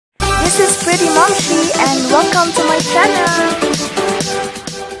This is Pretty Momshi and welcome to my channel.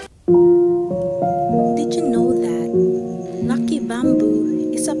 Did you know that lucky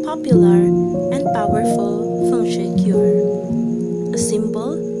bamboo is a popular and powerful feng shui cure? A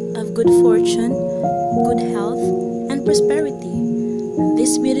symbol of good fortune, good health, and prosperity.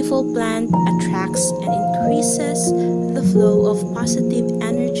 This beautiful plant attracts and increases the flow of positive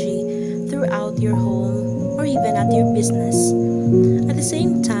energy throughout your home or even at your business. At the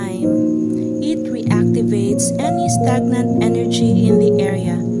same time, it reactivates any stagnant energy in the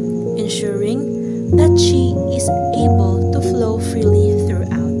area, ensuring that qi is able to flow freely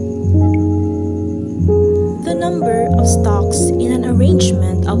throughout. The number of stalks in an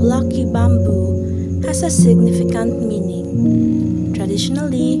arrangement of lucky bamboo has a significant meaning.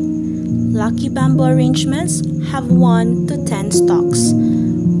 Traditionally, lucky bamboo arrangements have 1 to 10 stalks,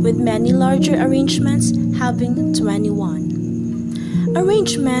 with many larger arrangements having 21.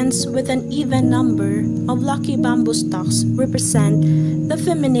 Arrangements with an even number of lucky bamboo stalks represent the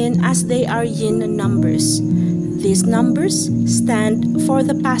feminine as they are yin numbers. These numbers stand for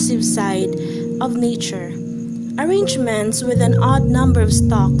the passive side of nature. Arrangements with an odd number of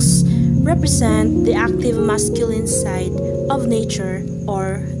stalks represent the active masculine side of nature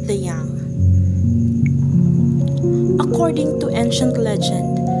or the yang. According to ancient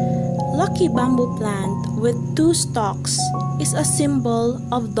legend, lucky bamboo plant with 2 stalks is a symbol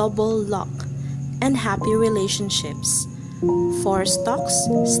of double luck and happy relationships. 4 stalks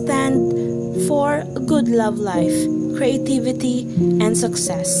stand for good love life, creativity, and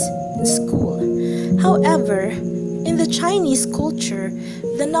success in school. However, in the Chinese culture,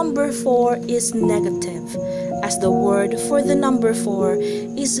 the number 4 is negative, as the word for the number 4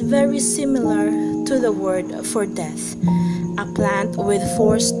 is very similar to the word for death. A plant with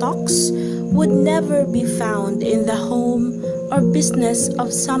 4 stalks would never be found in the home or business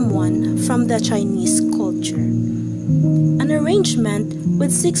of someone from the Chinese culture. An arrangement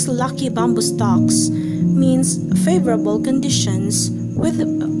with 6 lucky bamboo stalks means favorable conditions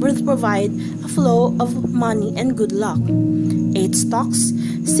will provide a flow of money and good luck. 8 stalks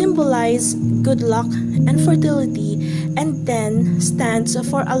symbolize good luck and fertility, and 10 stands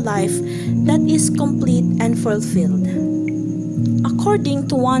for a life that is complete and fulfilled. According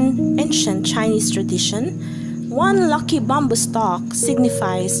to one ancient Chinese tradition, 1 lucky bamboo stalk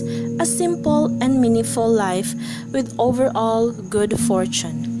signifies a simple and meaningful life with overall good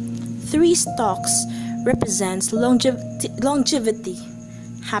fortune. 3 stalks represents longevity,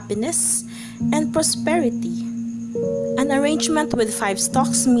 happiness, and prosperity. An arrangement with 5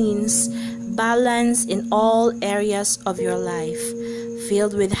 stalks means balance in all areas of your life,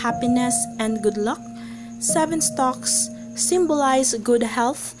 filled with happiness and good luck. 7 stalks symbolize good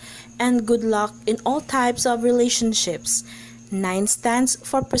health and good luck in all types of relationships. 9 stands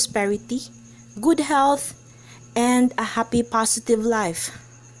for prosperity, good health, and a happy positive life,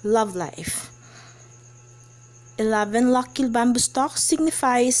 love life. 11 lucky bamboo stalks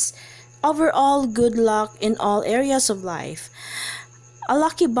signifies overall good luck in all areas of life. A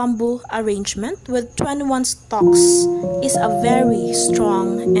lucky bamboo arrangement with 21 stalks is a very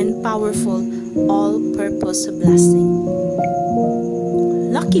strong and powerful all-purpose blessing.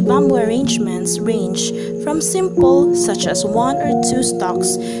 Lucky bamboo arrangements range from simple, such as 1 or 2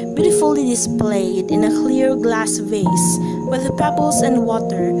 stalks beautifully displayed in a clear glass vase with pebbles and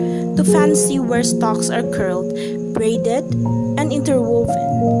water, to fancy where stalks are curled, braided, and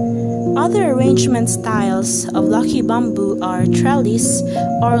interwoven. Other arrangement styles of lucky bamboo are trellis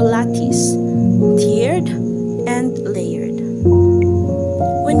or lattice, tiered, and layered.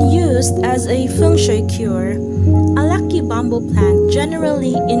 When used as a feng shui cure, a lucky bamboo plant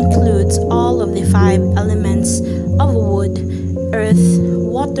generally includes all of the 5 elements of wood, earth,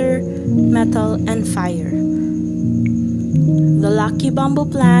 water, metal, and fire. The lucky bamboo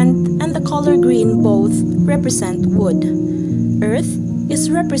plant and the color green both represent wood. Earth is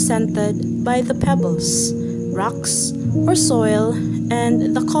represented by the pebbles, rocks, or soil,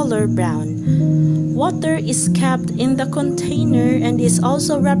 and the color brown. Water is kept in the container and is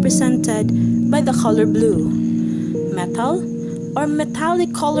also represented by the color blue. Metal or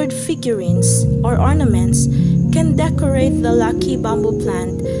metallic colored figurines or ornaments can decorate the lucky bamboo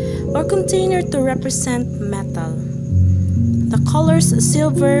plant or container to represent metal. The colors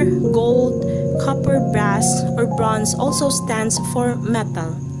silver, gold, copper, brass, or bronze also stands for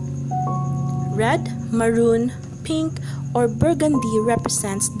metal. Red, maroon, pink, or burgundy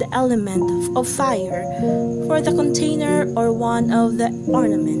represents the element of fire for the container or one of the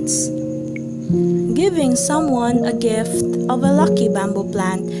ornaments. Giving someone a gift of a lucky bamboo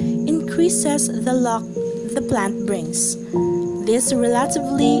plant increases the luck the plant brings. These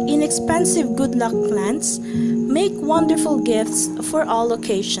relatively inexpensive good luck plants make wonderful gifts for all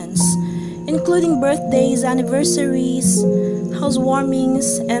occasions, including birthdays, anniversaries,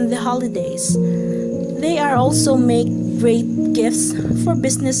 housewarmings, and the holidays. They are also make great gifts for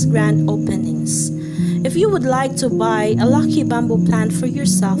business grand openings. If you would like to buy a lucky bamboo plant for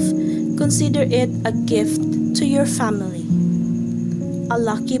yourself, consider it a gift to your family. A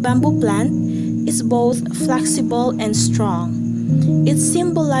lucky bamboo plant is both flexible and strong. It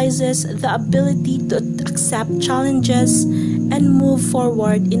symbolizes the ability to accept challenges and move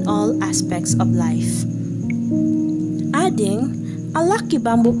forward in all aspects of life. Adding a lucky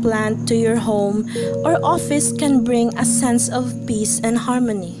bamboo plant to your home or office can bring a sense of peace and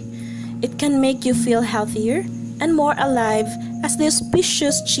harmony. It can make you feel healthier and more alive as the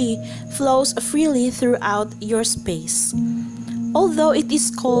auspicious chi flows freely throughout your space. Although it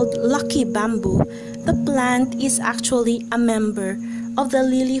is called lucky bamboo, the plant is actually a member of the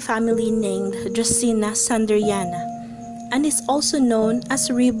lily family named Dracaena sanderiana and is also known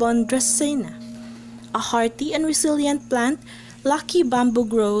as ribbon Dracaena. A hardy and resilient plant, lucky bamboo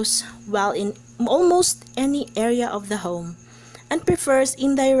grows well in almost any area of the home and prefers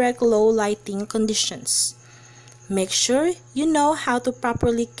indirect low lighting conditions. Make sure you know how to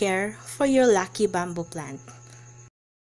properly care for your lucky bamboo plant.